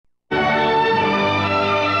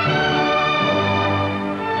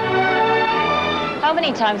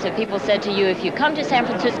many times have people said to you, if you come to San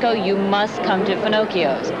Francisco, you must come to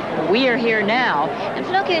Finocchio's? We are here now, and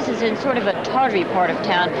Finocchio's is in sort of a tawdry part of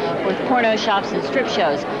town with porno shops and strip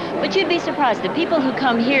shows. But you'd be surprised, the people who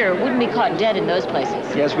come here wouldn't be caught dead in those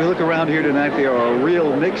places. Yes, we look around here tonight, there are a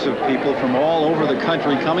real mix of people from all over the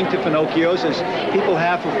country coming to Finocchio's, as people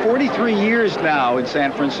have for 43 years now in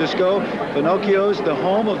San Francisco. Finocchio's, the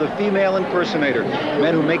home of the female impersonator,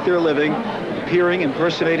 men who make their living appearing,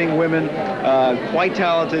 impersonating women, quite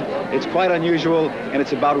talented. It's quite unusual, and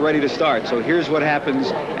it's about ready to start. So here's what happens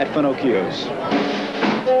at Finocchio's.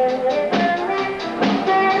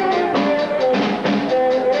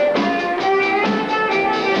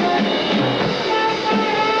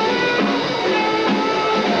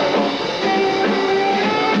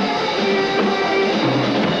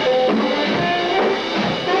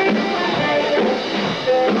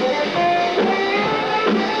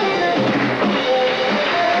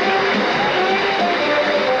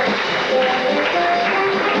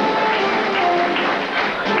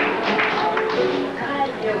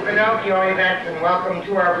 Finocchio Evettes, and welcome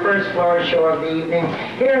to our first floor show of the evening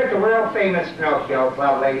here at the world-famous Finocchio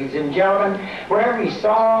Club, ladies and gentlemen, where every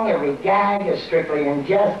song, every gag is strictly in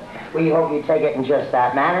jest. We hope you take it in just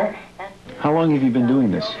that manner. How long have you been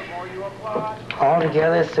doing this?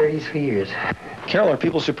 Altogether, 33 years. Carol, are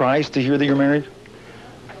people surprised to hear that you're married?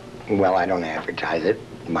 Well, I don't advertise it.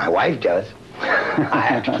 My wife does. I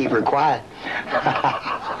have to keep her quiet.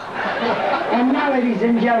 And now, ladies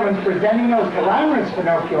and gentlemen, presenting those glamorous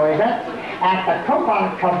Finocchio Evettes at the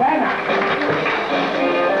Copacabana.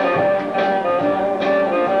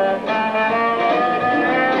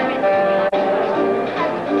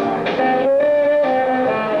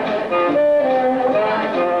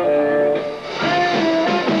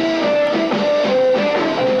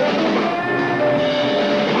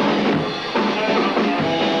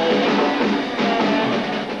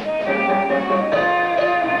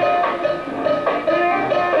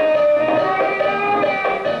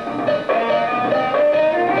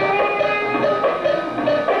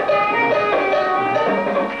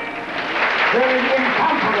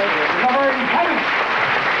 Lavern Cummings.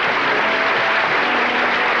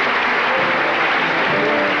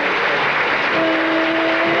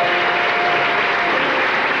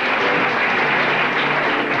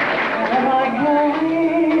 Am I going?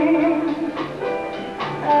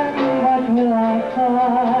 And what will I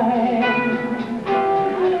find?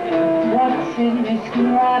 What's in this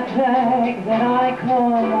scrap bag that I call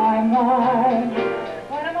my mind?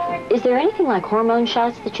 Is there anything like hormone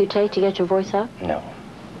shots that you take to get your voice up? No.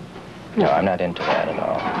 No, I'm not into that at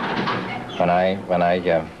all. When I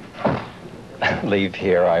leave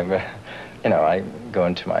here, I go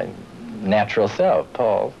into my natural self.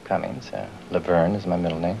 Paul Cummings, Lavern is my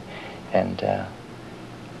middle name, and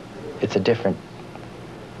it's a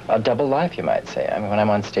double life, you might say. I mean, when I'm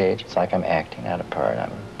on stage, it's like I'm acting out a part.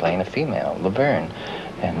 I'm playing a female, Lavern,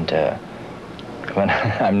 and when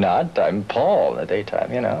I'm not, I'm Paul in the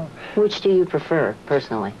daytime, you know. Which do you prefer,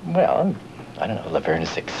 personally? Well, I don't know, Lavern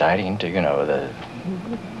is exciting to, the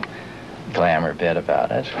glamour bit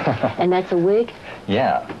about it. And that's a wig?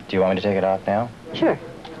 Yeah. Do you want me to take it off now? Sure.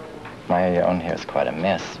 My own hair is quite a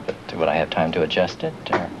mess, but would I have time to adjust it,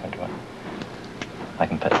 or what do I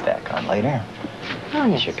can put it back on later. Oh,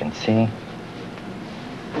 yes. As you can see.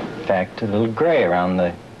 In fact, a little gray around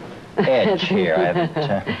the edge here.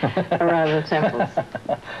 Around the temples.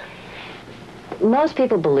 Most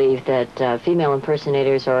people believe that female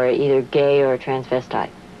impersonators are either gay or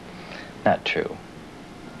transvestite. Not true.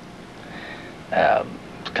 A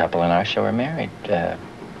couple in our show are married.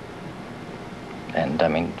 And, I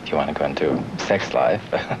mean, if you want to go into sex life,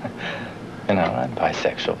 I'm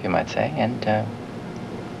bisexual, you might say, and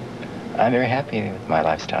I'm very happy with my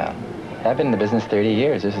lifestyle. I've been in the business 30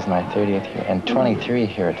 years. This is my 30th year, and 23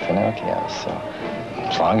 here at Finocchio, so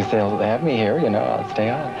as long as they'll have me here, I'll stay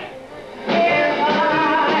on.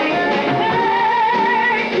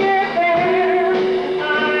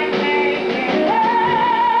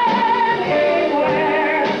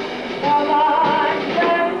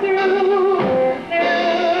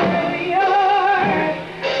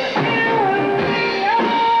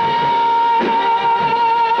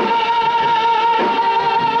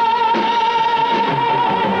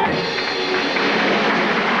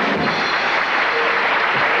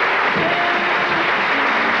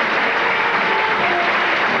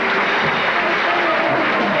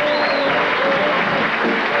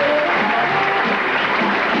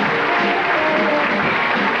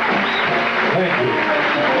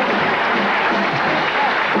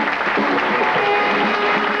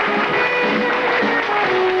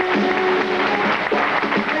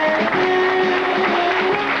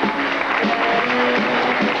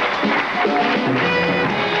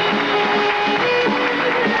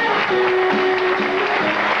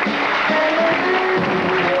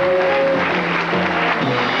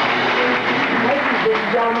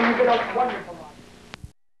 gentlemen, you did a wonderful